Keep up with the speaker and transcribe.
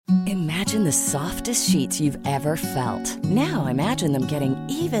Imagine the softest sheets you've ever felt. Now imagine them getting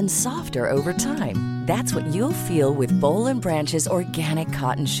even softer over time. That's what you'll feel with Boll & Branch's organic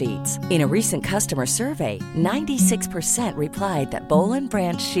cotton sheets. In a recent customer survey, 96% replied that Boll &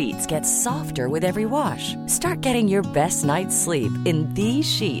 Branch sheets get softer with every wash. Start getting your best night's sleep in these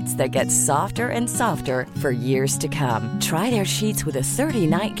sheets that get softer and softer for years to come. Try their sheets with a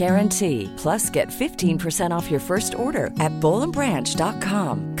 30-night guarantee. Plus, get 15% off your first order at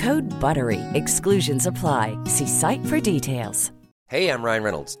bollandbranch.com. Code BUTTERY. Exclusions apply. See site for details. Hey, I'm Ryan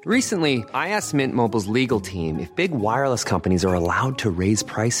Reynolds. Recently, I asked Mint Mobile's legal team if big wireless companies are allowed to raise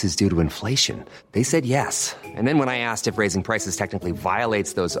prices due to inflation. They said yes. And then when I asked if raising prices technically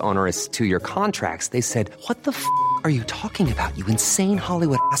violates those onerous two-year contracts, they said, "What the f*** are you talking about, you insane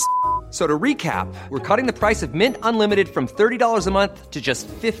Hollywood ass?" So to recap, we're cutting the price of Mint Unlimited from $30 a month to just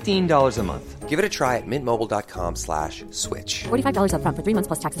 $15 a month. Give it a try at mintmobile.com/switch. $45 up front for 3 months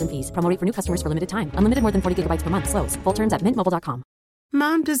plus taxes and fees. Promo rate for new customers for limited time. Unlimited more than 40 gigabytes per month. Slows full terms at mintmobile.com.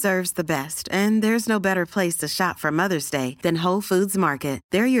 Mom deserves the best, and there's no better place to shop for Mother's Day than Whole Foods Market.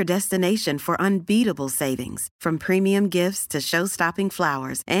 They're your destination for unbeatable savings, from premium gifts to show-stopping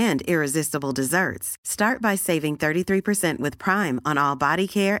flowers and irresistible desserts. Start by saving 33% with Prime on all body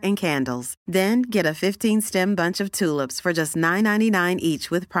care and candles. Then get a 15-stem bunch of tulips for just $9.99 each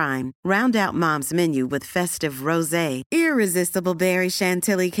with Prime. Round out Mom's menu with festive rosé, irresistible berry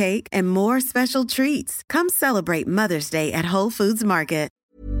chantilly cake, and more special treats. Come celebrate Mother's Day at Whole Foods Market.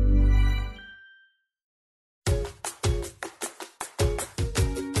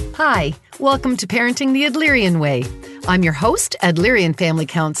 Hi, welcome to Parenting the Adlerian Way. I'm your host, Adlerian family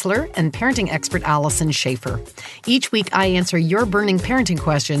counselor and parenting expert Allison Schaefer. Each week, I answer your burning parenting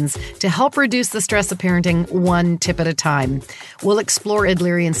questions to help reduce the stress of parenting one tip at a time. We'll explore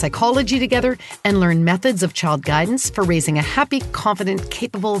Adlerian psychology together and learn methods of child guidance for raising a happy, confident,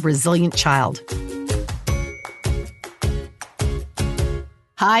 capable, resilient child.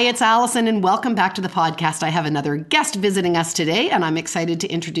 Hi, it's Allison, and welcome back to the podcast. I have another guest visiting us today, and I'm excited to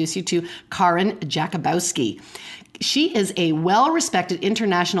introduce you to Karin Jakubowski. She is a well-respected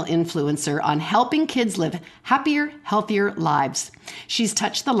international influencer on helping kids live happier, healthier lives. She's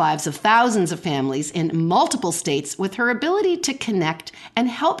touched the lives of thousands of families in multiple states with her ability to connect and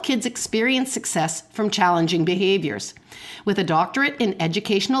help kids experience success from challenging behaviors. With a doctorate in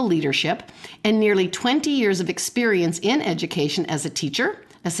educational leadership and nearly 20 years of experience in education as a teacher,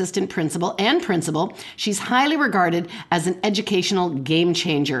 assistant principal, and principal, she's highly regarded as an educational game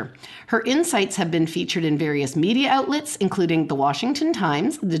changer. Her insights have been featured in various media outlets, including the Washington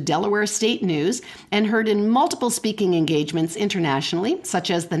Times, the Delaware State News, and heard in multiple speaking engagements internationally, such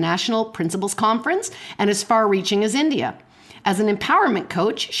as the National Principals Conference and as far-reaching as India. As an empowerment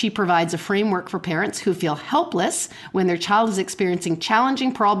coach, she provides a framework for parents who feel helpless when their child is experiencing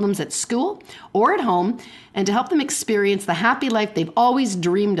challenging problems at school or at home, and to help them experience the happy life they've always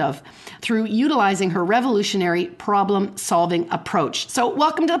dreamed of through utilizing her revolutionary problem-solving approach. So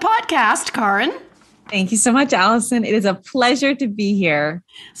welcome to the podcast, Karin. Thank you so much, Allison. It is a pleasure to be here.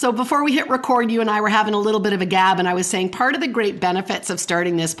 So before we hit record, you and I were having a little bit of a gab, and I was saying part of the great benefits of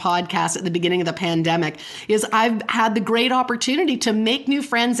starting this podcast at the beginning of the pandemic is I've had the great opportunity to make new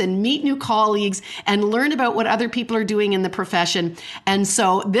friends and meet new colleagues and learn about what other people are doing in the profession. And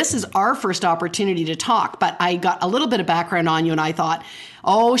so this is our first opportunity to talk, but I got a little bit of background on you and I thought,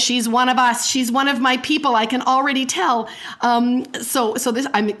 oh, she's one of us. She's one of my people. I can already tell. So this,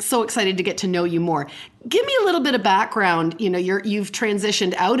 I'm so excited to get to know you more. Give me a little bit of background. You know, you've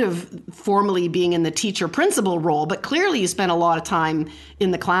transitioned out of formally being in the teacher principal role, but clearly you spent a lot of time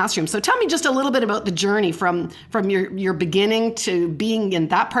in the classroom. So tell me just a little bit about the journey from your beginning to being in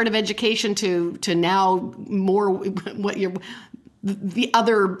that part of education to now more what the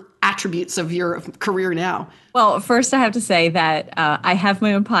other attributes of your career now. Well, first I have to say that I have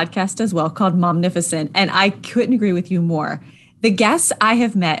my own podcast as well called Momnificent, and I couldn't agree with you more. The guests I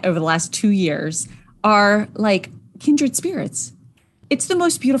have met over the last 2 years are like kindred spirits. It's the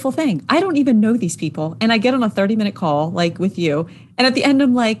most beautiful thing. I don't even know these people, and I get on a 30-minute call like with you, and at the end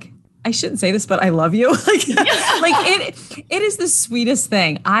I'm like, I shouldn't say this, but I love you. It is the sweetest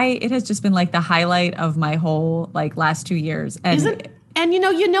thing. It has just been like the highlight of my whole like last 2 years. And you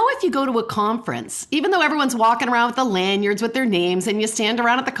know, if you go to a conference, even though everyone's walking around with the lanyards with their names and you stand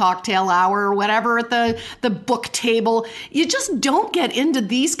around at the cocktail hour or whatever at the book table, you just don't get into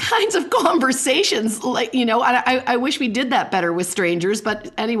these kinds of conversations. Like, you know, I wish we did that better with strangers. But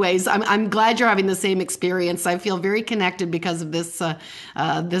anyways, I'm glad you're having the same experience. I feel very connected because of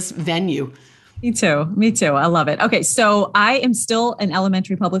this venue. Me too. I love it. Okay, so I am still an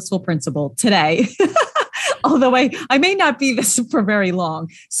elementary public school principal today. although I may not be this for very long.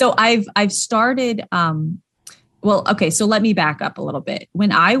 So I've started, so let me back up a little bit.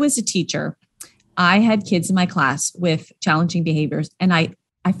 When I was a teacher, I had kids in my class with challenging behaviors, and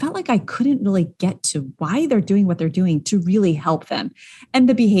I felt like I couldn't really get to why they're doing what they're doing to really help them. And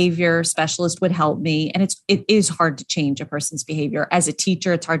the behavior specialist would help me. And it is hard to change a person's behavior. As a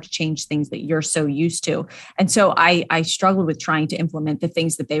teacher, it's hard to change things that you're so used to. And so I struggled with trying to implement the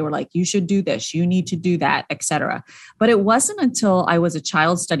things that they were like, you should do this, you need to do that, etc. But it wasn't until I was a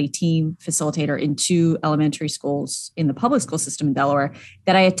child study team facilitator in 2 elementary schools in the public school system in Delaware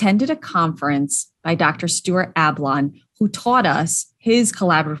that I attended a conference by Dr. Stuart Ablon, who taught us his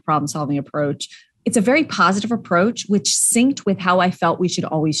collaborative problem-solving approach. It's a very positive approach, which synced with how I felt we should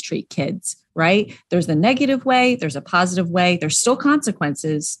always treat kids, right? There's the negative way, there's a positive way, there's still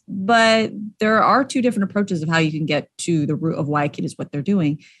consequences, but there are 2 different approaches of how you can get to the root of why a kid is what they're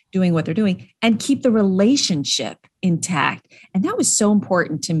doing what they're doing, and keep the relationship intact. And that was so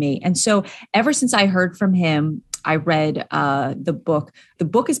important to me. And so ever since I heard from him, I read the book. The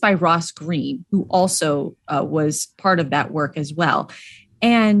book is by Ross Greene, who also was part of that work as well.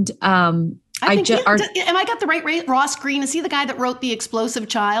 And am I got the right Ross Greene? Is he the guy that wrote The Explosive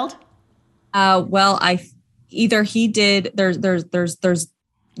Child? Either he did. There's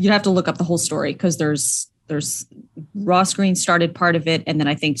you'd have to look up the whole story, because there's Ross Greene started part of it, and then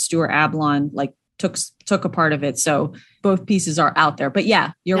I think Stuart Ablon took a part of it. So both pieces are out there. But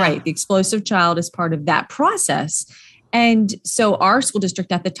yeah, you're right. The Explosive Child is part of that process. And so our school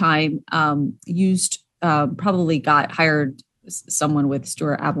district at the time hired someone with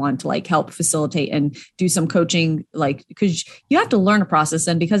Stuart Ablon to help facilitate and do some coaching, because you have to learn a process.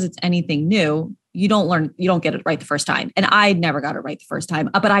 And because it's anything new, you don't get it right the first time. And I never got it right the first time,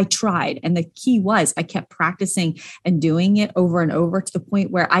 but I tried. And the key was I kept practicing and doing it over and over to the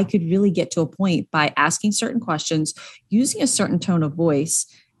point where I could really get to a point by asking certain questions, using a certain tone of voice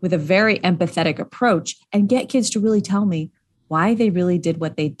with a very empathetic approach, and get kids to really tell me why they really did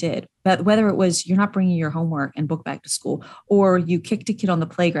what they did. But whether it was you're not bringing your homework and book back to school, or you kicked a kid on the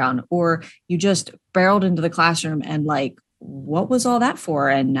playground, or you just barreled into the classroom and what was all that for?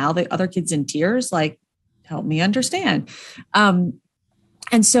 And now the other kid's in tears, help me understand. And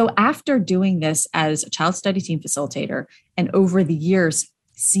so after doing this as a child study team facilitator, and over the years,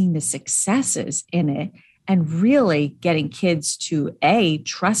 seeing the successes in it, and really getting kids to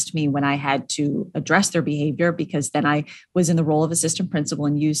trust me when I had to address their behavior, because then I was in the role of assistant principal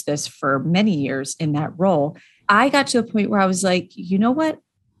and used this for many years in that role. I got to a point where I was like, you know what?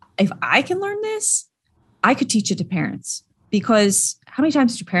 If I can learn this, I could teach it to parents. Because how many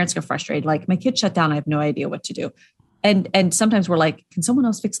times do parents get frustrated? My kid shut down, I have no idea what to do. And sometimes we're like, can someone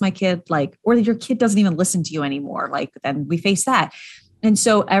else fix my kid? Or your kid doesn't even listen to you anymore. Then we face that. And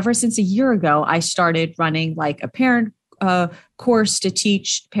so ever since a year ago, I started running a parent course to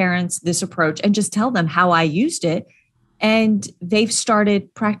teach parents this approach and just tell them how I used it. And they've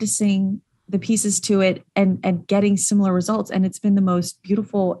started practicing the pieces to it and getting similar results. And it's been the most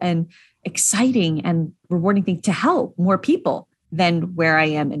beautiful and exciting and rewarding thing to help more people than where I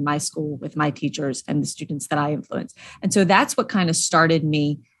am in my school with my teachers and the students that I influence. And so that's what kind of started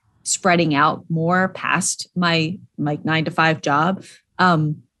me spreading out more past my 9-to-5 job.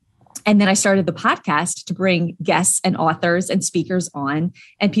 And then I started the podcast to bring guests and authors and speakers on,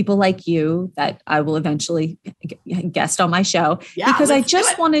 and people like you that I will eventually guest on my show, because I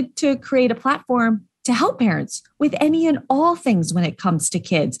just wanted to create a platform to help parents with any and all things when it comes to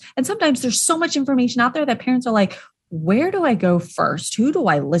kids. And sometimes there's so much information out there that parents are like, where do I go first? Who do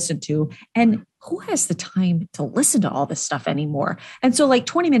I listen to? And who has the time to listen to all this stuff anymore? And so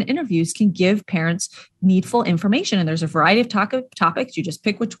 20-minute interviews can give parents needful information. And there's a variety of topics. You just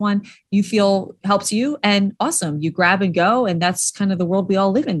pick which one you feel helps you, and awesome. You grab and go. And that's kind of the world we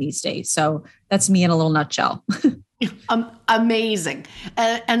all live in these days. So that's me in a little nutshell. Amazing.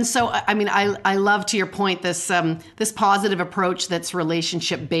 And so, I love, to your point, this positive approach that's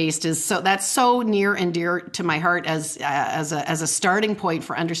relationship based that's so near and dear to my heart as a starting point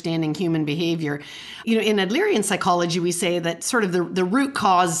for understanding human behavior. In Adlerian psychology, we say that sort of the root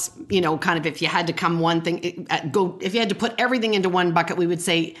cause, kind of if you had to if you had to put everything into one bucket, we would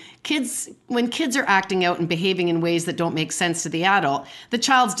say when kids are acting out and behaving in ways that don't make sense to the adult, the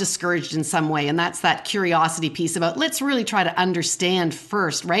child's discouraged in some way. And that's that curiosity piece about let's really try to understand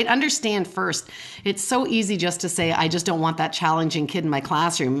first, right? Understand first. It's so easy just to say, I just don't want that challenging kid in my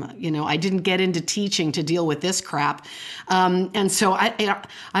classroom. I didn't get into teaching to deal with this crap. And so I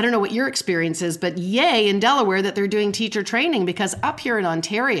don't know what your experience is, but yay in Delaware that they're doing teacher training, because up here in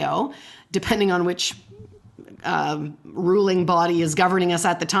Ontario, depending on which ruling body is governing us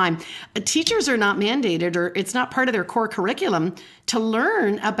at the time. Teachers are not mandated, or it's not part of their core curriculum to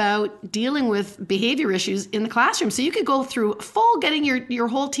learn about dealing with behavior issues in the classroom. So you could go through getting your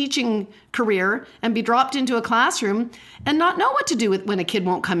whole teaching career and be dropped into a classroom and not know what to do with when a kid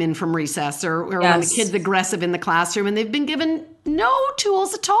won't come in from recess, or when a kid's aggressive in the classroom and they've been given no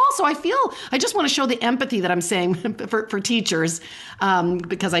tools at all. So I just want to show the empathy that I'm saying for teachers,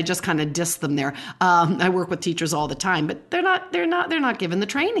 because I just kind of diss them there. I work with teachers all the time, but they're not given the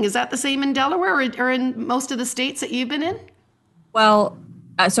training. Is that the same in Delaware or in most of the states that you've been in? Well,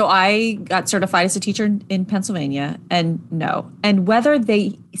 so I got certified as a teacher in Pennsylvania, and no. And whether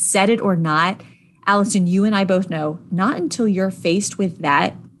they said it or not, Allison, you and I both know, not until you're faced with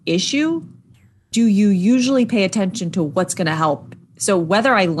that issue do you usually pay attention to what's going to help. So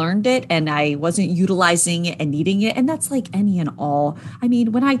whether I learned it and I wasn't utilizing it and needing it, and that's like any and all. I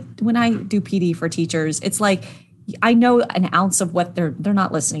mean, when I do PD for teachers, it's like I know an ounce of what they're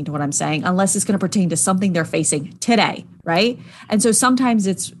not listening to what I'm saying unless it's going to pertain to something they're facing today, right? And so sometimes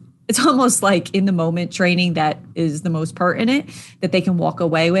it's almost like in the moment training that is the most pertinent that they can walk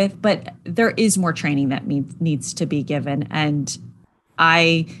away with. But there is more training that needs to be given, and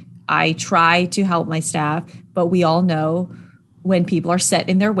I try to help my staff, but we all know when people are set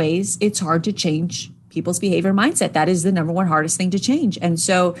in their ways, it's hard to change people's behavior mindset. That is the number one hardest thing to change. And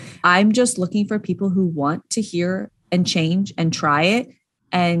so I'm just looking for people who want to hear and change and try it.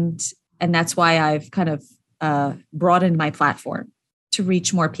 And that's why I've kind of broadened my platform to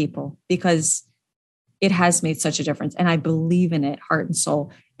reach more people, because it has made such a difference. And I believe in it, heart and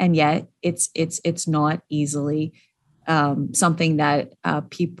soul. And yet it's not easily something that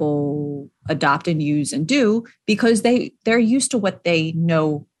people adopt and use and do, because they're used to what they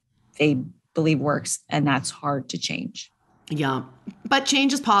know they believe works, and that's hard to change. Yeah, but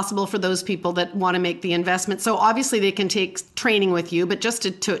change is possible for those people that want to make the investment. So obviously they can take training with you, but just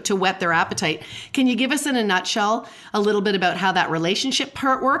to whet their appetite, can you give us in a nutshell a little bit about how that relationship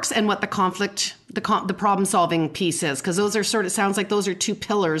part works and what the conflict, the problem solving piece is? Because those are sounds like those are two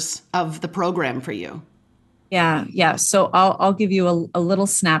pillars of the program for you. Yeah. So I'll give you a little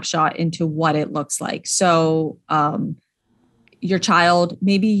snapshot into what it looks like. So your child,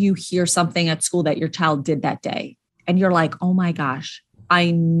 maybe you hear something at school that your child did that day, and you're like, oh my gosh,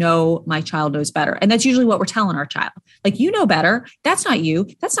 I know my child knows better. And that's usually what we're telling our child. Like, you know better. That's not you.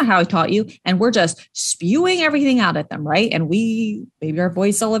 That's not how I taught you. And we're just spewing everything out at them, right? And maybe our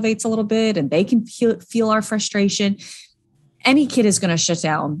voice elevates a little bit and they can feel our frustration. Any kid is going to shut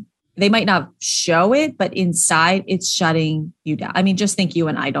down. They might not show it, but inside it's shutting you down. I mean, just think you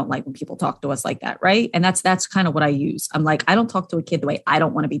and I don't like when people talk to us like that, right? And that's kind of what I use. I'm like, I don't talk to a kid the way I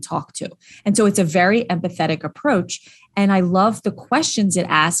don't want to be talked to. And so it's a very empathetic approach. And I love the questions it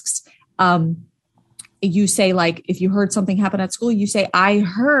asks. You say, like, if you heard something happen at school, you say, I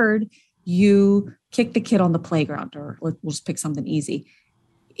heard you kick the kid on the playground, or we'll just pick something easy.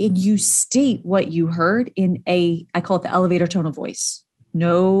 And you state what you heard in I call it the elevator tone of voice.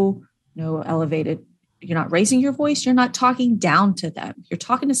 No elevated. You're not raising your voice. You're not talking down to them. You're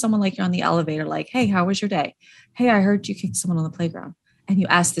talking to someone like you're on the elevator, like, hey, how was your day? Hey, I heard you kicked someone on the playground. And you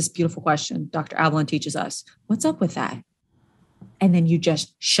ask this beautiful question. Dr. Avalon teaches us, what's up with that? And then you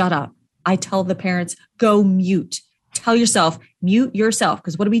just shut up. I tell the parents, go mute. Tell yourself, mute yourself.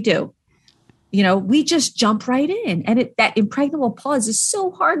 Because what do? We just jump right in. And that impregnable pause is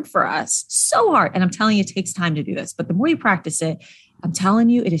so hard for us. So hard. And I'm telling you, it takes time to do this. But the more you practice it, I'm telling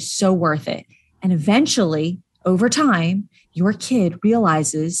you, it is so worth it. And eventually, over time, your kid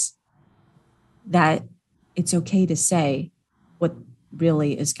realizes that it's okay to say what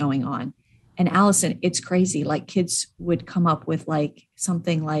really is going on. And Allison, it's crazy. Like, kids would come up with like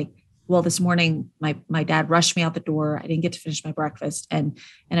something like, well, this morning, my dad rushed me out the door. I didn't get to finish my breakfast and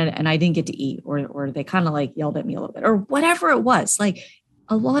I didn't get to eat, or they kind of like yelled at me a little bit, or whatever it was. Like,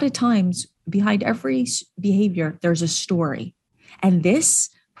 a lot of times behind every behavior, there's a story. And this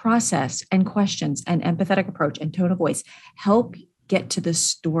process and questions and empathetic approach and tone of voice help get to the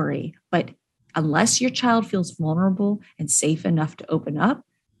story. But unless your child feels vulnerable and safe enough to open up,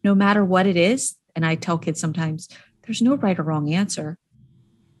 no matter what it is, and I tell kids sometimes, there's no right or wrong answer,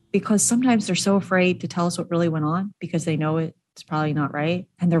 because sometimes they're so afraid to tell us what really went on because they know it's probably not right.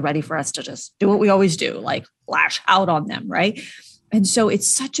 And they're ready for us to just do what we always do, like lash out on them, right? And so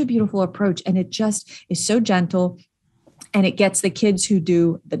it's such a beautiful approach, and it just is so gentle. And it gets the kids who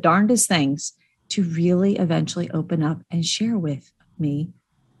do the darndest things to really eventually open up and share with me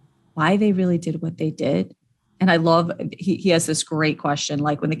why they really did what they did And I love, he has this great question.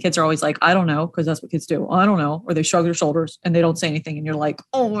 Like when the kids are always like, I don't know, because that's what kids do. I don't know. Or they shrug their shoulders and they don't say anything. And you're like,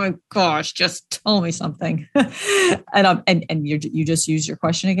 oh my gosh, just tell me something. and you just use your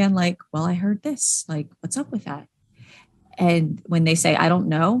question again. Like, well, I heard this, like, what's up with that? And when they say, I don't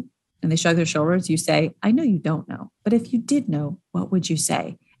know, and they shrug their shoulders, you say, I know you don't know. But if you did know, what would you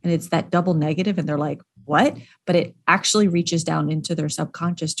say? And it's that double negative. And they're like, what? But it actually reaches down into their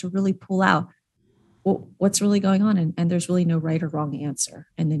subconscious to really pull out, well, what's really going on? And there's really no right or wrong answer.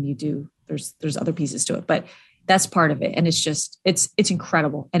 And then there's other pieces to it, but that's part of it. And it's just, it's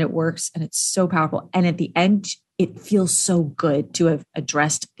incredible and it works and it's so powerful. And at the end, it feels so good to have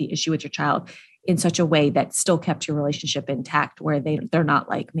addressed the issue with your child in such a way that still kept your relationship intact, where they're not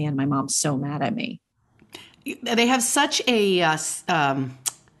like, man, my mom's so mad at me. They have such a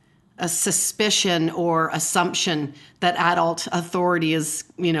suspicion or assumption that adult authority is,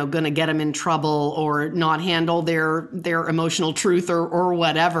 going to get them in trouble or not handle their emotional truth or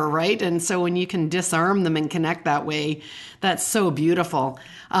whatever, right? And so when you can disarm them and connect that way, that's so beautiful.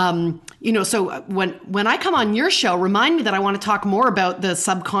 So when I come on your show, remind me that I want to talk more about the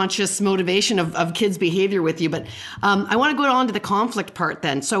subconscious motivation of kids' behavior with you. But I want to go on to the conflict part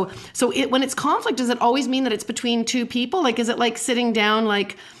then. So when it's conflict, does it always mean that it's between two people? Like, is it like sitting down,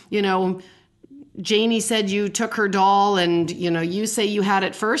 like, Janie said you took her doll and, you say you had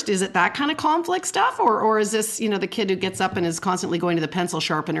it first. Is it that kind of conflict stuff? Or is this, the kid who gets up and is constantly going to the pencil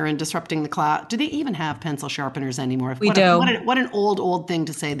sharpener and disrupting the class? Do they even have pencil sharpeners anymore? We do. What an old thing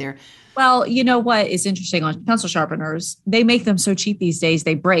to say there. Well, you know what is interesting on pencil sharpeners? They make them so cheap these days,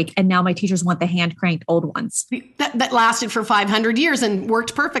 they break. And now my teachers want the hand cranked old ones. That lasted for 500 years and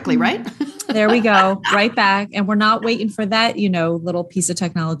worked perfectly, right? There we go. Right back. And we're not waiting for that, little piece of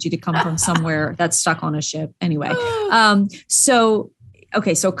technology to come from somewhere that's stuck on a ship. Anyway.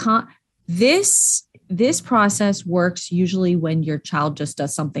 This process works usually when your child just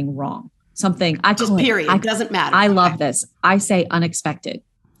does something wrong. It doesn't matter. I love this. I say unexpected.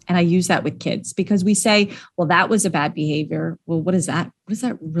 And I use that with kids because we say, well, that was a bad behavior. Well, what is that? What does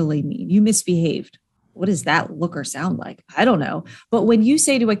that really mean? You misbehaved. What does that look or sound like? I don't know. But when you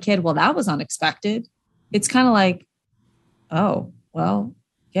say to a kid, well, that was unexpected, it's kind of like, oh, well,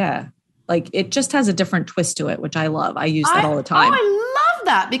 yeah. Like it just has a different twist to it, which I love. I use that all the time. Oh, I love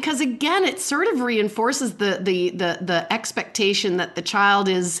that because again, it sort of reinforces the expectation that the child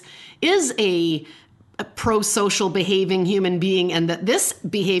is a pro-social behaving human being and that this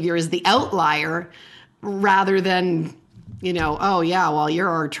behavior is the outlier rather than, oh yeah, well, you're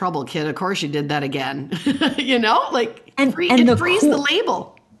our trouble kid. Of course you did that again, it frees the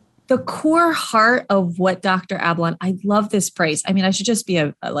label. The core heart of what Dr. Ablon, I love this phrase. I mean, I should just be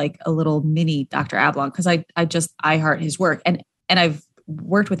a little mini Dr. Ablon because I heart his work and I've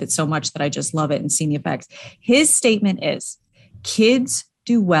worked with it so much that I just love it and seen the effects. His statement is kids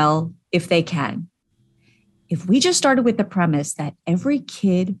do well if they can. If we just started with the premise that every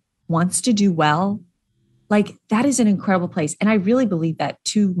kid wants to do well, like that is an incredible place. And I really believe that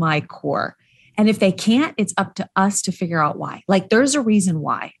to my core. And if they can't, it's up to us to figure out why. Like there's a reason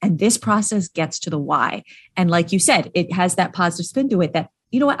why. And this process gets to the why. And like you said, it has that positive spin to it that,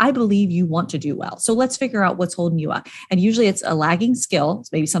 you know what, I believe you want to do well. So let's figure out what's holding you up. And usually it's a lagging skill.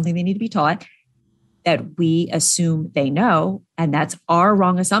 It's maybe something they need to be taught that we assume they know. And that's our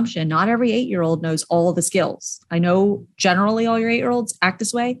wrong assumption. Not every 8-year-old knows all the skills. I know generally all your 8-year-olds act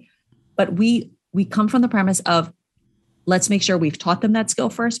this way, but we come from the premise of let's make sure we've taught them that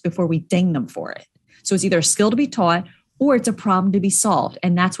skill first before we ding them for it. So it's either a skill to be taught or it's a problem to be solved.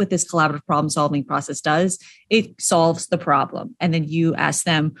 And that's what this collaborative problem solving process does. It solves the problem. And then you ask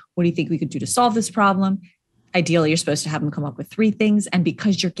them, what do you think we could do to solve this problem? Ideally, you're supposed to have them come up with 3 things. And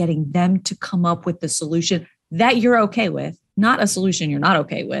because you're getting them to come up with the solution that you're okay with, not a solution you're not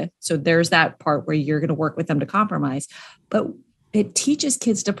okay with. So there's that part where you're going to work with them to compromise. But it teaches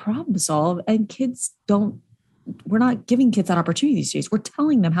kids to problem solve. And we're not giving kids that opportunity these days. We're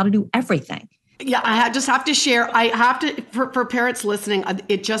telling them how to do everything. Yeah, I just have to share. For parents listening,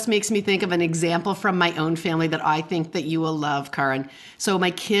 it just makes me think of an example from my own family that I think that you will love, Karin. So my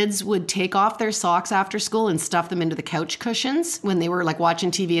kids would take off their socks after school and stuff them into the couch cushions when they were like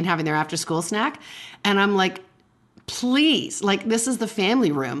watching TV and having their after school snack. And I'm like, please, like this is the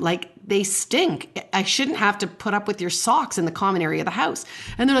family room. Like they stink. I shouldn't have to put up with your socks in the common area of the house.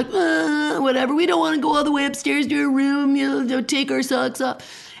 And they're like, whatever. We don't want to go all the way upstairs to your room. Take our socks off.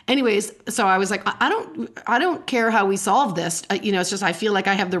 Anyways, so I was like, I don't care how we solve this. It's just I feel like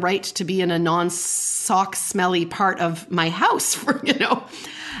I have the right to be in a non-sock smelly part of my house,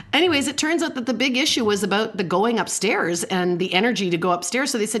 Anyways, it turns out that the big issue was about the going upstairs and the energy to go upstairs.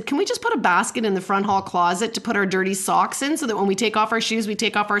 So they said, can we just put a basket in the front hall closet to put our dirty socks in so that when we take off our shoes, we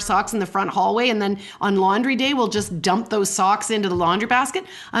take off our socks in the front hallway. And then on laundry day, we'll just dump those socks into the laundry basket.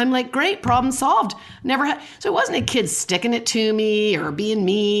 I'm like, great, problem solved. Never had. So it wasn't a kid sticking it to me or being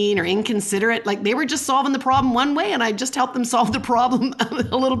mean or inconsiderate. Like they were just solving the problem one way, and I just helped them solve the problem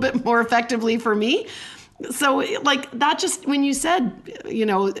a little bit more effectively for me. So like that, just when you said,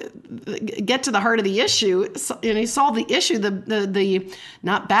 get to the heart of the issue, you solve the issue, the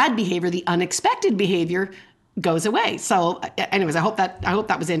not bad behavior, the unexpected behavior goes away. So anyways, I hope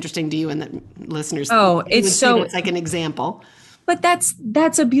that was interesting to you and the listeners. Oh, it's like an example. But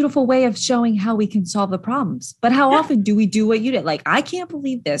that's a beautiful way of showing how we can solve the problems. But how often do we do what you did? Like, I can't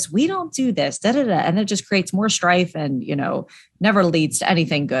believe this. We don't do this, and it just creates more strife and, never leads to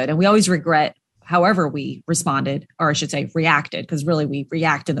anything good. And we always regret however we responded, or I should say reacted, because really we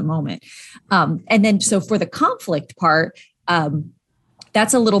react in the moment. And then, so for the conflict part,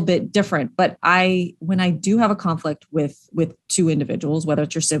 that's a little bit different. But when I do have a conflict with two individuals, whether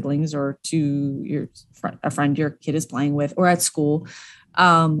it's your siblings or a friend your kid is playing with, or at school,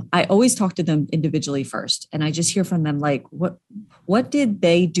 I always talk to them individually first. And I just hear from them, like, what did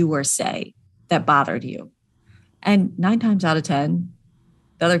they do or say that bothered you? And 9 times out of 10,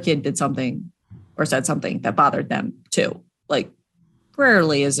 the other kid did something or said something that bothered them too. Like,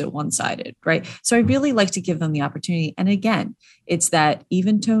 rarely is it one-sided, right? So I really like to give them the opportunity. And again, it's that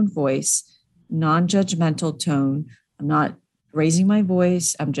even tone voice, non-judgmental tone. I'm not raising my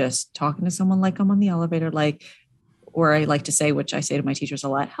voice. I'm just talking to someone like I'm on the elevator, or I like to say, which I say to my teachers a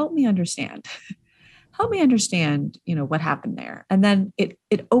lot, help me understand. Help me understand, what happened there. And then it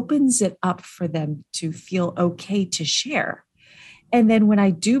opens it up for them to feel okay to share. And then when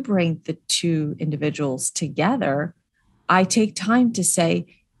I do bring the two individuals together, I take time to say,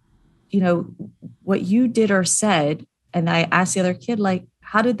 what you did or said. And I ask the other kid, like,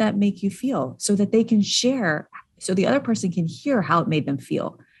 how did that make you feel? So that they can share, so the other person can hear how it made them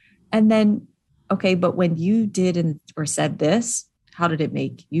feel. And then, okay, but when you did or said this, how did it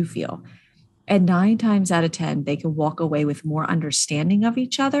make you feel? And 9 times out of 10, they can walk away with more understanding of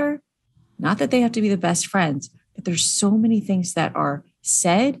each other. Not that they have to be the best friends, but there's so many things that are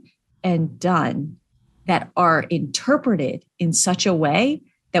said and done that are interpreted in such a way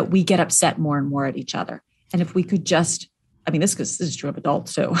that we get upset more and more at each other. And if we could just, this is true of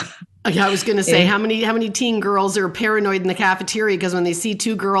adults too. Yeah, I was going to say, how many teen girls are paranoid in the cafeteria because when they see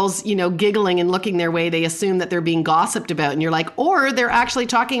 2 girls, giggling and looking their way, they assume that they're being gossiped about. And you're like, or they're actually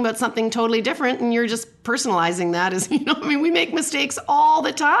talking about something totally different. And you're just personalizing that as, we make mistakes all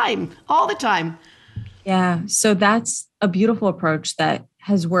the time. Yeah. So that's a beautiful approach that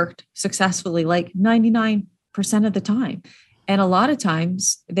has worked successfully, like 99% of the time. And a lot of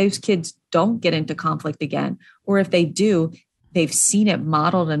times those kids don't get into conflict again. Or if they do, they've seen it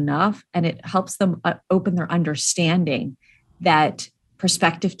modeled enough and it helps them open their understanding, that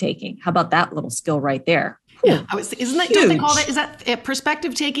perspective taking. How about that little skill right there? Yeah. Isn't that, don't they call that, is that a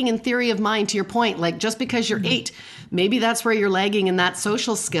perspective taking and theory of mind, to your point? Like, just because you're 8, maybe that's where you're lagging in that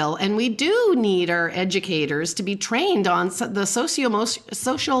social skill. And we do need our educators to be trained on the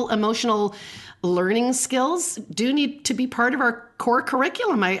social emotional learning skills do need to be part of our core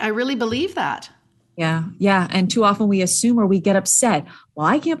curriculum. I really believe that. Yeah. Yeah. And too often we assume, or we get upset. Well,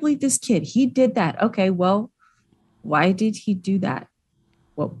 I can't believe this kid, he did that. Okay. Well, why did he do that?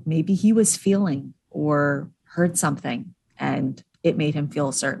 Well, maybe he was feeling or heard something and it made him feel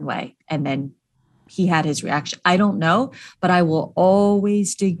a certain way. And then he had his reaction. I don't know, but I will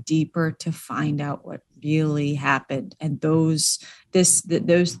always dig deeper to find out what really happened. And those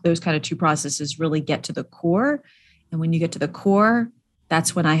kind of 2 processes really get to the core. And when you get to the core,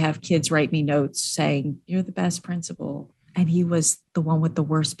 that's when I have kids write me notes saying, you're the best principal. And he was the one with the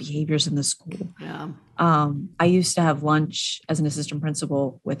worst behaviors in the school. Yeah. I used to have lunch as an assistant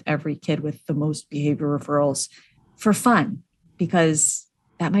principal with every kid with the most behavior referrals for fun, because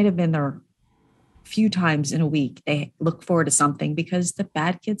that might have been their few times in a week they look forward to something, because the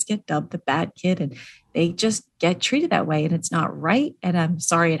bad kids get dubbed the bad kid and they just get treated that way. And it's not right. And I'm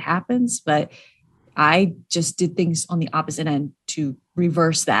sorry it happens, but I just did things on the opposite end to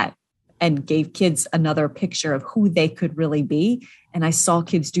reverse that and gave kids another picture of who they could really be. And I saw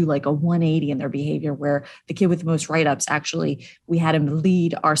kids do like a 180 in their behavior, where the kid with the most write-ups, actually, we had him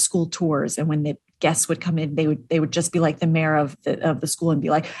lead our school tours. And when the guests would come in, they would just be like the mayor of the school and be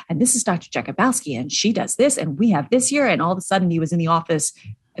like, and this is Dr. Jakubowski, and she does this, and we have this here. And all of a sudden he was in the office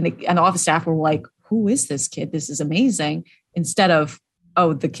and the office staff were like, who is this kid? This is amazing. Instead of,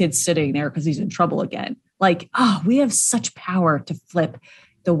 oh, the kid's sitting there because he's in trouble again. Like, oh, we have such power to flip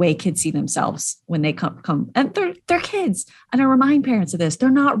the way kids see themselves when they come and they're kids. And I remind parents of this. They're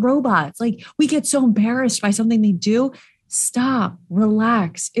not robots. Like, we get so embarrassed by something they do. Stop,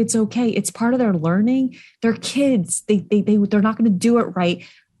 relax. It's okay. It's part of their learning. They're kids. They're not going to do it right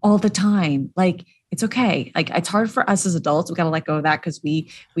all the time. Like, it's okay. Like, it's hard for us as adults. We got to let go of that because we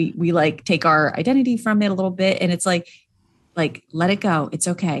like take our identity from it a little bit. And it's like, let it go. It's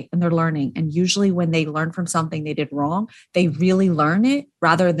okay. And they're learning. And usually when they learn from something they did wrong, they really learn it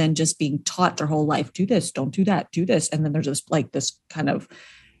rather than just being taught their whole life, do this, don't do that, do this. And then they're just like this kind of,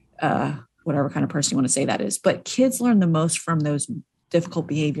 whatever kind of person you want to say that is. But kids learn the most from those difficult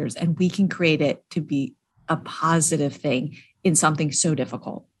behaviors, and we can create it to be a positive thing in something so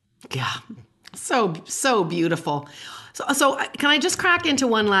difficult. Yeah. So beautiful. So can I just crack into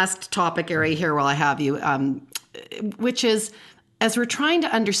one last topic area here while I have you? Which is, as we're trying to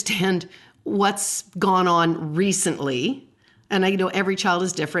understand what's gone on recently, and I know every child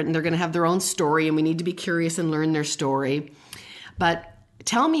is different and they're going to have their own story, and we need to be curious and learn their story. But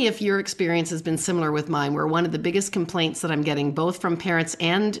tell me if your experience has been similar with mine, where one of the biggest complaints that I'm getting, both from parents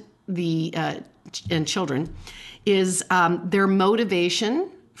and and children, is their motivation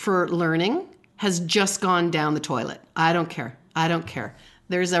for learning has just gone down the toilet. I don't care.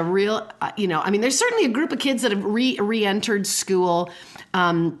 There's a real, there's certainly a group of kids that have re-entered school,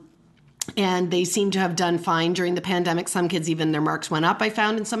 and they seem to have done fine during the pandemic. Some kids, even their marks went up, I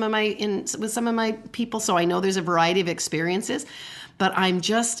found with some of my people. So I know there's a variety of experiences, but I'm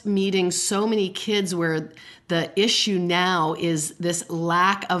just meeting so many kids where the issue now is this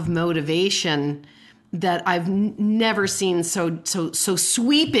lack of motivation that I've never seen so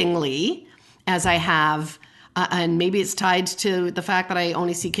sweepingly as I have. And maybe it's tied to the fact that I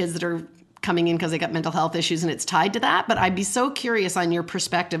only see kids that are coming in because they got mental health issues, and it's tied to that. But I'd be so curious on your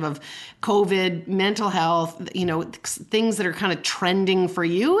perspective of COVID, mental health, things that are kind of trending for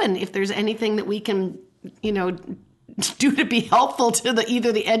you. And if there's anything that we can, do to be helpful to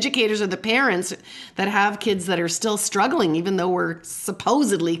either the educators or the parents that have kids that are still struggling, even though we're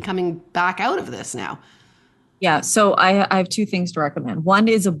supposedly coming back out of this now. Yeah. So I have two things to recommend. One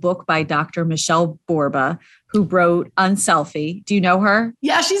is a book by Dr. Michelle Borba, who wrote Unselfie. Do you know her?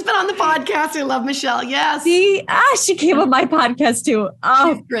 Yeah, she's been on the podcast. I love Michelle. Yes. She came on my podcast too.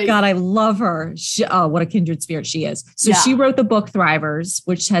 Oh, great. God, I love her. What a kindred spirit she is. So She wrote the book Thrivers,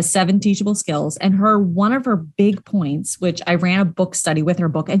 which has 7 teachable skills. And one of her big points, which I ran a book study with her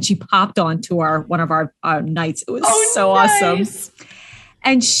book, and she popped on to one of our nights. It was nice. Awesome.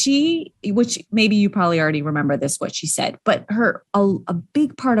 And which maybe you probably already remember this, what she said, but a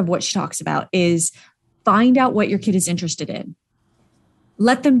big part of what she talks about is find out what your kid is interested in.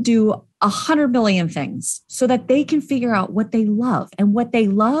 Let them do 100 million things so that they can figure out what they love, and what they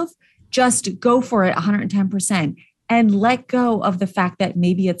love, just go for it 110% and let go of the fact that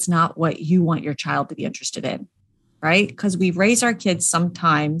maybe it's not what you want your child to be interested in, right? Because we raise our kids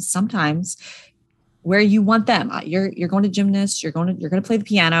sometimes where you want them. You're going to gymnast, you're going to play the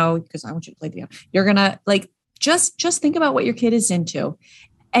piano because I want you to play the piano. You're going to just think about what your kid is into.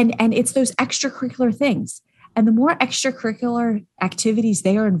 And it's those extracurricular things. And the more extracurricular activities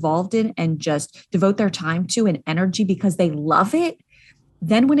they are involved in and just devote their time to and energy because they love it,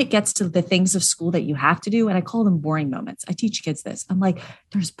 then when it gets to the things of school that you have to do, and I call them boring moments. I teach kids this. I'm like,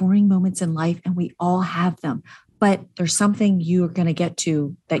 there's boring moments in life and we all have them, but there's something you're going to get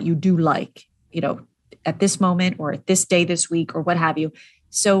to that you do like, at this moment or at this day this week or what have you.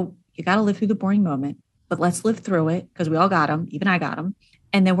 So you got to live through the boring moment, but let's live through it because we all got them. Even I got them.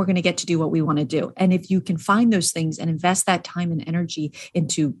 And then we're going to get to do what we want to do. And if you can find those things and invest that time and energy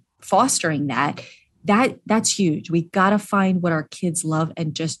into fostering that's huge. We got to find what our kids love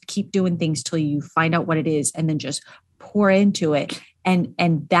and just keep doing things till you find out what it is and then just pour into it. And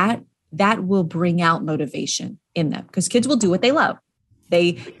that will bring out motivation in them because kids will do what they love.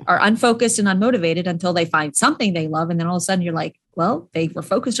 They are unfocused and unmotivated until they find something they love. And then all of a sudden you're like, well, they were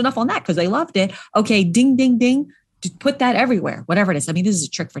focused enough on that because they loved it. Okay, ding, ding, ding. Just put that everywhere, whatever it is. I mean, this is a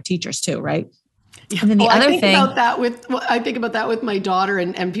trick for teachers too, right? Yeah. And then I think about that with my daughter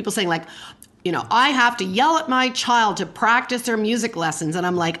and people saying like, I have to yell at my child to practice their music lessons. And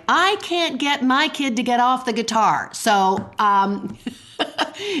I'm like, I can't get my kid to get off the guitar. So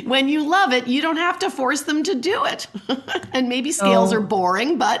when you love it, you don't have to force them to do it. And maybe scales are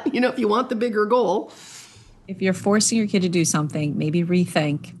boring, but if you want the bigger goal. If you're forcing your kid to do something, maybe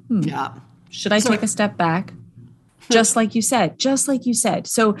rethink. Should I take a step back? Just like you said.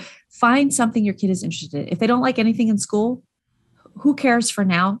 So find something your kid is interested in. If they don't like anything in school, who cares for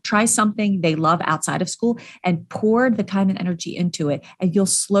now? Try something they love outside of school and pour the time and energy into it. And you'll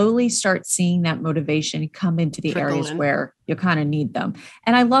slowly start seeing that motivation come into the areas where you kind of need them.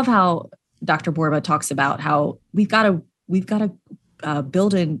 And I love how Dr. Borba talks about how we've got to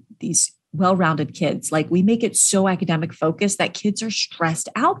build in these well-rounded kids. Like, we make it so academic focused that kids are stressed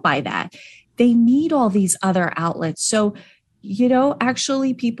out by that. They need all these other outlets. So,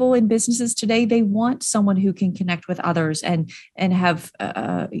 actually people in businesses today, they want someone who can connect with others and have,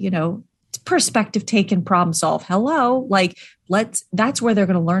 perspective taken, problem solve. Hello. That's where they're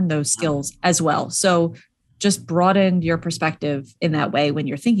going to learn those skills as well. So just broaden your perspective in that way when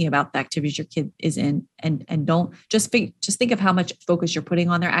you're thinking about the activities your kid is in, and don't just think of how much focus you're putting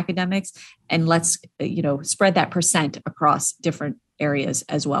on their academics, and let's, spread that percent across different areas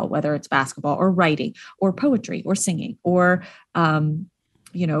as well, whether it's basketball or writing or poetry or singing or, writing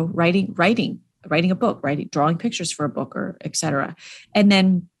a book, drawing pictures for a book, or et cetera. And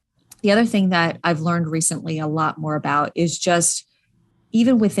then the other thing that I've learned recently a lot more about is just,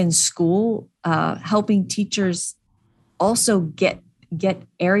 even within school, helping teachers also get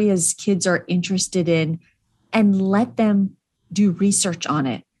areas kids are interested in and let them do research on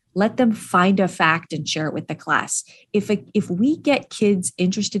it. Let them find a fact and share it with the class. If we get kids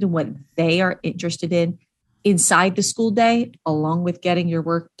interested in what they are interested in inside the school day, along with getting your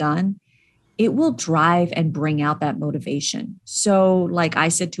work done, it will drive and bring out that motivation. So like I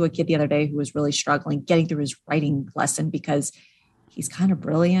said to a kid the other day who was really struggling getting through his writing lesson, because he's kind of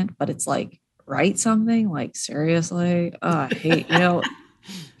brilliant, but it's like, write something, like, seriously?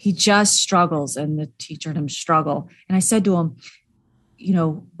 He just struggles, and the teacher and him struggle. And I said to him,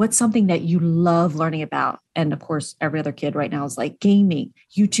 what's something that you love learning about? And of course, every other kid right now is like gaming,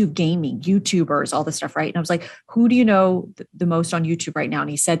 YouTubers, all this stuff, right? And I was like, who do you know the most on YouTube right now? And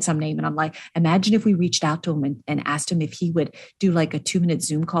he said some name. And I'm like, imagine if we reached out to him and asked him if he would do like a 2-minute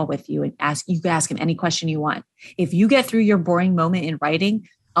Zoom call with you, and you could ask him any question you want. If you get through your boring moment in writing,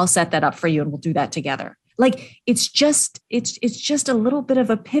 I'll set that up for you and we'll do that together. Like, it's just a little bit of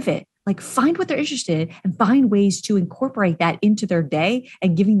a pivot. Like, find what they're interested in and find ways to incorporate that into their day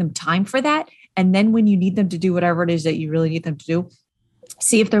and giving them time for that. And then when you need them to do whatever it is that you really need them to do,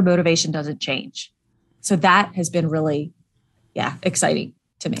 see if their motivation doesn't change. So that has been really, exciting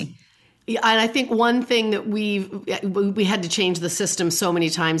to me. Yeah, and I think one thing that we had to change the system so many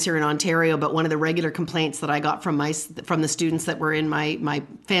times here in Ontario, but one of the regular complaints that I got from the students that were in my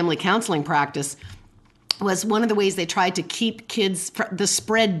family counseling practice was one of the ways they tried to keep kids, the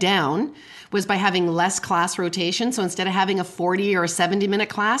spread down, was by having less class rotation. So instead of having a 40 or a 70-minute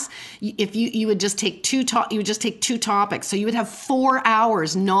class, if you would just take two topics. So you would have 4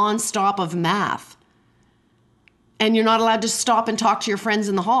 hours nonstop of math. And you're not allowed to stop and talk to your friends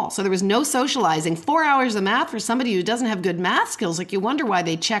in the hall. So there was no socializing. 4 hours of math for somebody who doesn't have good math skills. Like, you wonder why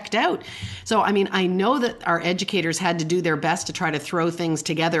they checked out. So, I mean, I know that our educators had to do their best to try to throw things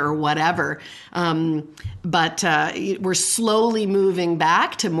together or whatever. But we're slowly moving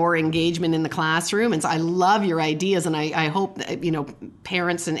back to more engagement in the classroom. And so I love your ideas. And I hope that,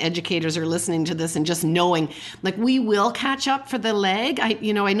 parents and educators are listening to this and just knowing, like, we will catch up for the leg. I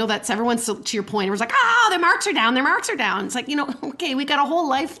know that's everyone's, to your point, it was like, their marks are down. It's like, okay, we got a whole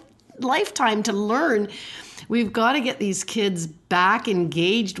lifetime to learn. We've got to get these kids back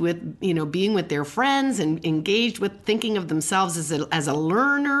engaged with, being with their friends and engaged with thinking of themselves as a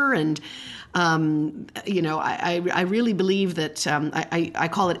learner. And, I really believe that I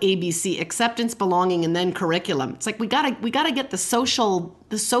call it ABC: acceptance, belonging, and then curriculum. It's like we gotta get the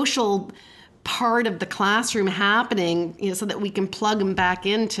social part of the classroom happening, so that we can plug them back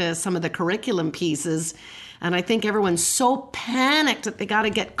into some of the curriculum pieces. And I think everyone's so panicked that they got to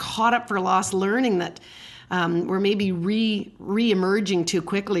get caught up for lost learning that we're maybe re-emerging too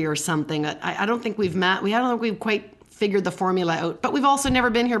quickly or something. I don't think we've quite figured the formula out. But we've also never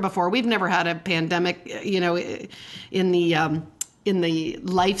been here before. We've never had a pandemic, in the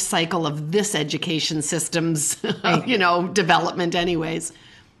life cycle of this education system's, development anyways.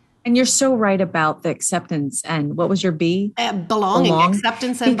 And you're so right about the acceptance. And what was your B? Belonging.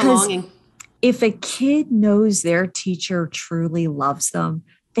 Acceptance and belonging. If a kid knows their teacher truly loves them,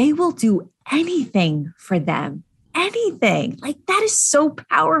 they will do anything for them. Anything. Like, that is so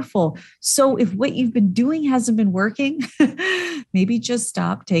powerful. So if what you've been doing hasn't been working, maybe just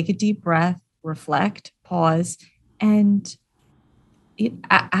stop, take a deep breath, reflect, pause, and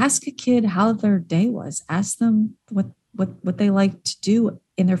ask a kid how their day was. Ask them what they like to do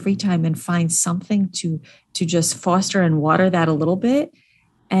in their free time, and find something to just foster and water that a little bit.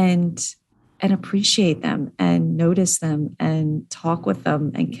 And and appreciate them and notice them and talk with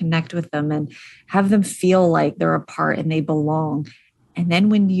them and connect with them and have them feel like they're a part and they belong. And then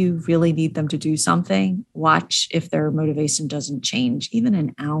when you really need them to do something, watch if their motivation doesn't change, even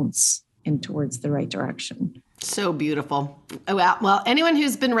an ounce, in towards the right direction. So beautiful. Well, anyone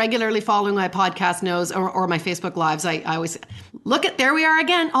who's been regularly following my podcast knows, or my Facebook Lives, I always look at, there we are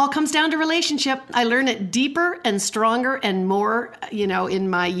again. All comes down to relationship. I learn it deeper and stronger and more, in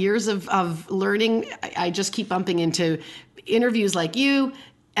my years of learning. I just keep bumping into interviews like you,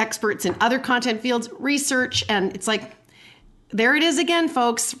 experts in other content fields, research. And it's like, there it is again,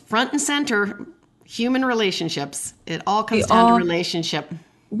 folks, front and center, human relationships. It all comes down to relationship.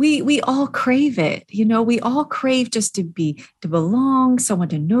 We all crave it. We all crave just to belong, someone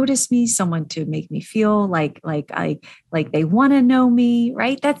to notice me, someone to make me feel like they want to know me,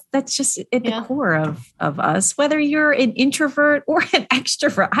 right? That's just at the core of us, whether you're an introvert or an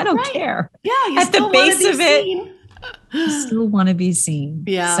extrovert. I don't care. Yeah. You at the base of it, you still want to be seen.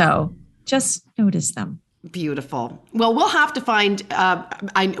 Yeah. So just notice them. Beautiful. Well, we'll have to find,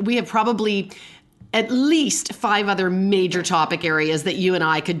 we have probably at least 5 other major topic areas that you and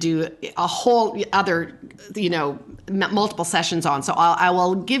I could do a whole other, multiple sessions on. So I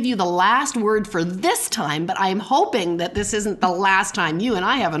will give you the last word for this time, but I'm hoping that this isn't the last time you and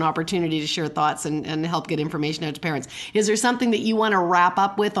I have an opportunity to share thoughts and help get information out to parents. Is there something that you want to wrap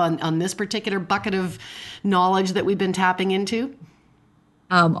up with on this particular bucket of knowledge that we've been tapping into?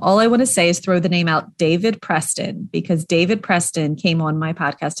 All I want to say is throw the name out, David Preston, because David Preston came on my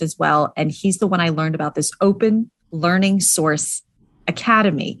podcast as well. And he's the one I learned about this Open Learning Source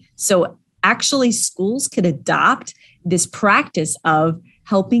Academy. So actually schools could adopt this practice of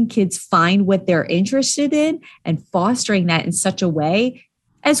helping kids find what they're interested in and fostering that in such a way,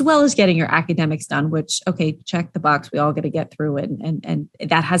 as well as getting your academics done, which, okay, check the box. We all got to get through it. And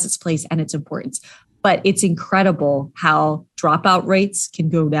that has its place and its importance. But it's incredible how dropout rates can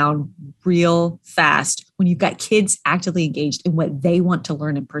go down real fast when you've got kids actively engaged in what they want to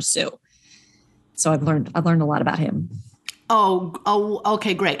learn and pursue. So I've learned a lot about him. Oh,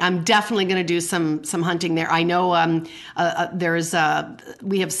 okay, great. I'm definitely going to do some hunting there. I know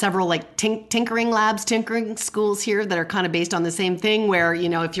we have several like tinkering schools here that are kind of based on the same thing where,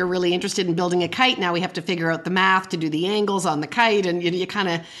 if you're really interested in building a kite, now we have to figure out the math to do the angles on the kite. And you kind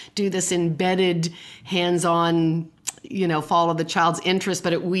of do this embedded hands-on, follow the child's interest,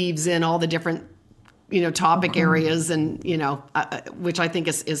 but it weaves in all the different topic areas and, which I think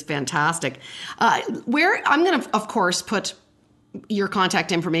is fantastic. Where I'm going to, of course, put your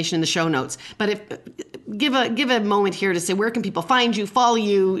contact information in the show notes, but give a moment here to say, where can people find you, follow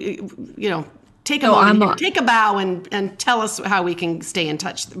you, take a moment, take a bow and tell us how we can stay in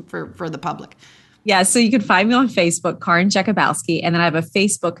touch for the public. Yeah, so you can find me on Facebook, Karin Jakubowski, and then I have a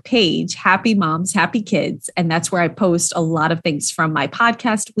Facebook page, Happy Moms, Happy Kids, and that's where I post a lot of things from my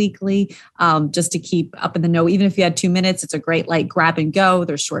podcast weekly, just to keep up in the know. Even if you had 2 minutes, it's a great grab and go.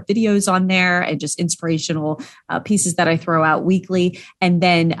 There's short videos on there and just inspirational pieces that I throw out weekly. And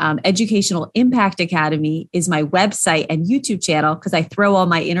then Educational Impact Academy is my website and YouTube channel because I throw all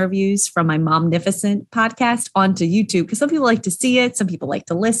my interviews from my Momnificent podcast onto YouTube because some people like to see it, some people like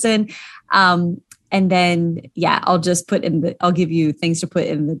to listen. And then, I'll just I'll give you things to put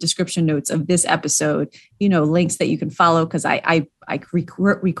in the description notes of this episode, links that you can follow. Cause I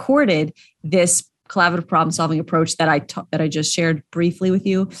recorded this collaborative problem solving approach that I just shared briefly with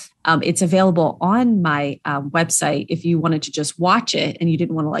you. It's available on my website if you wanted to just watch it and you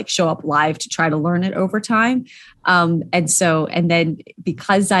didn't want to show up live to try to learn it over time. And then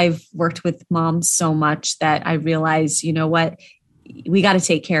because I've worked with moms so much that I realized, we got to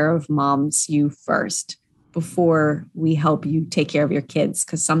take care of moms, you first, before we help you take care of your kids.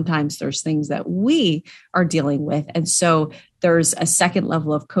 Because sometimes there's things that we are dealing with. And so there's a second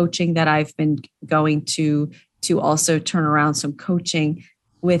level of coaching that I've been going to also turn around some coaching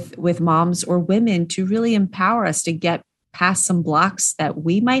with moms or women to really empower us to get past some blocks that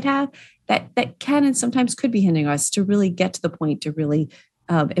we might have that can and sometimes could be hindering us to really get to the point to really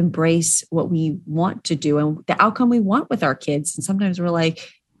embrace what we want to do and the outcome we want with our kids. And sometimes we're like,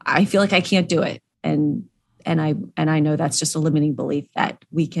 I feel like I can't do it. And I know that's just a limiting belief that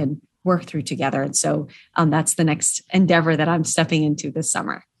we can work through together. And so that's the next endeavor that I'm stepping into this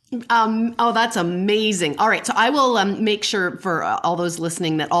summer. That's amazing. All right. So I will make sure for all those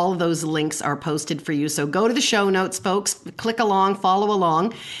listening that all of those links are posted for you. So go to the show notes, folks, click along, follow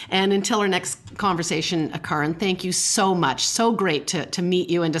along. And until our next conversation, Karin, thank you so much. So great to meet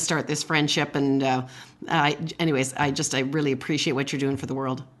you and to start this friendship. And I really appreciate what you're doing for the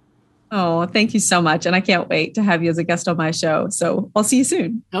world. Oh, thank you so much. And I can't wait to have you as a guest on my show. So I'll see you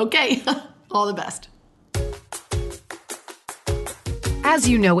soon. Okay. All the best. As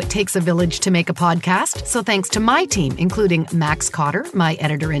you know, it takes a village to make a podcast, so thanks to my team, including Max Cotter, my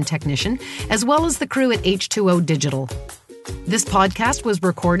editor and technician, as well as the crew at H2O Digital. This podcast was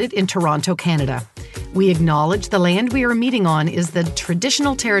recorded in Toronto, Canada. We acknowledge the land we are meeting on is the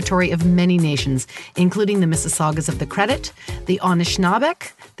traditional territory of many nations, including the Mississaugas of the Credit, the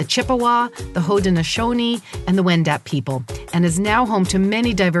Anishinaabe, the Chippewa, the Haudenosaunee, and the Wendat people, and is now home to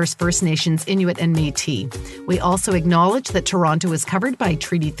many diverse First Nations, Inuit, and Métis. We also acknowledge that Toronto is covered by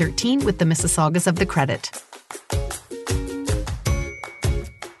Treaty 13 with the Mississaugas of the Credit.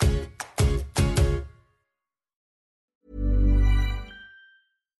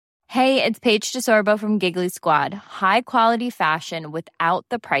 Hey, it's Paige DeSorbo from Giggly Squad. High quality fashion without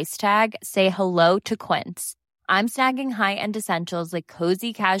the price tag. Say hello to Quince. I'm snagging high-end essentials like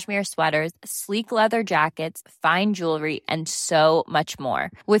cozy cashmere sweaters, sleek leather jackets, fine jewelry, and so much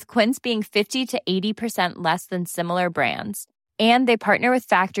more. With Quince being 50 to 80% less than similar brands. And they partner with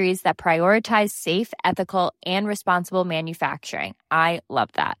factories that prioritize safe, ethical, and responsible manufacturing. I love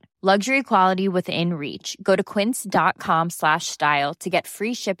that. Luxury quality within reach. Go to quince.com/style to get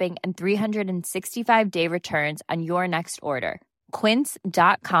free shipping and 365-day returns on your next order.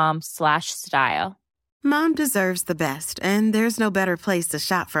 Quince.com/style. Mom deserves the best, and there's no better place to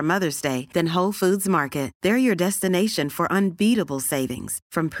shop for Mother's Day than Whole Foods Market. They're your destination for unbeatable savings,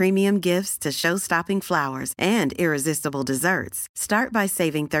 from premium gifts to show-stopping flowers and irresistible desserts. Start by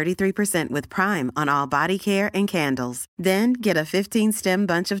saving 33% with Prime on all body care and candles. Then get a 15-stem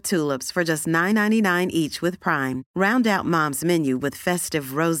bunch of tulips for just $9.99 each with Prime. Round out Mom's menu with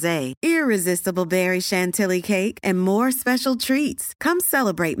festive rosé, irresistible berry chantilly cake, and more special treats. Come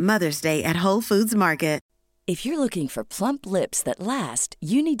celebrate Mother's Day at Whole Foods Market. If you're looking for plump lips that last,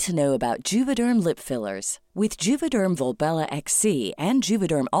 you need to know about Juvederm lip fillers. With Juvederm Volbella XC and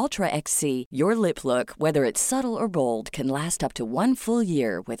Juvederm Ultra XC, your lip look, whether it's subtle or bold, can last up to 1 full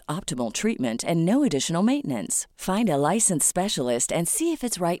year with optimal treatment and no additional maintenance. Find a licensed specialist and see if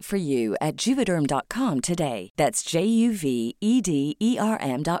it's right for you at Juvederm.com today. That's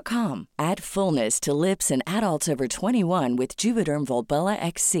JUVEDERM.com. Add fullness to lips in adults over 21 with Juvederm Volbella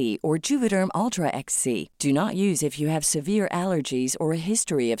XC or Juvederm Ultra XC. Do not use if you have severe allergies or a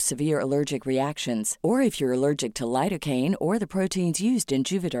history of severe allergic reactions, or if you're allergic to lidocaine or the proteins used in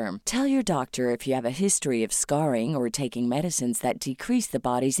Juvederm. Tell your doctor if you have a history of scarring or taking medicines that decrease the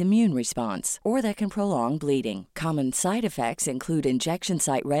body's immune response or that can prolong bleeding. Common side effects include injection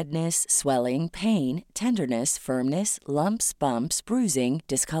site redness, swelling, pain, tenderness, firmness, lumps, bumps, bruising,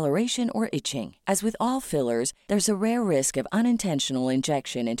 discoloration, or itching. As with all fillers, there's a rare risk of unintentional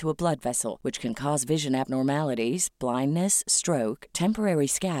injection into a blood vessel, which can cause vision abnormalities, blindness, stroke, temporary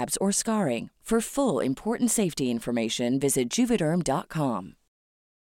scabs, or scarring. For full, important safety information, visit Juvederm.com.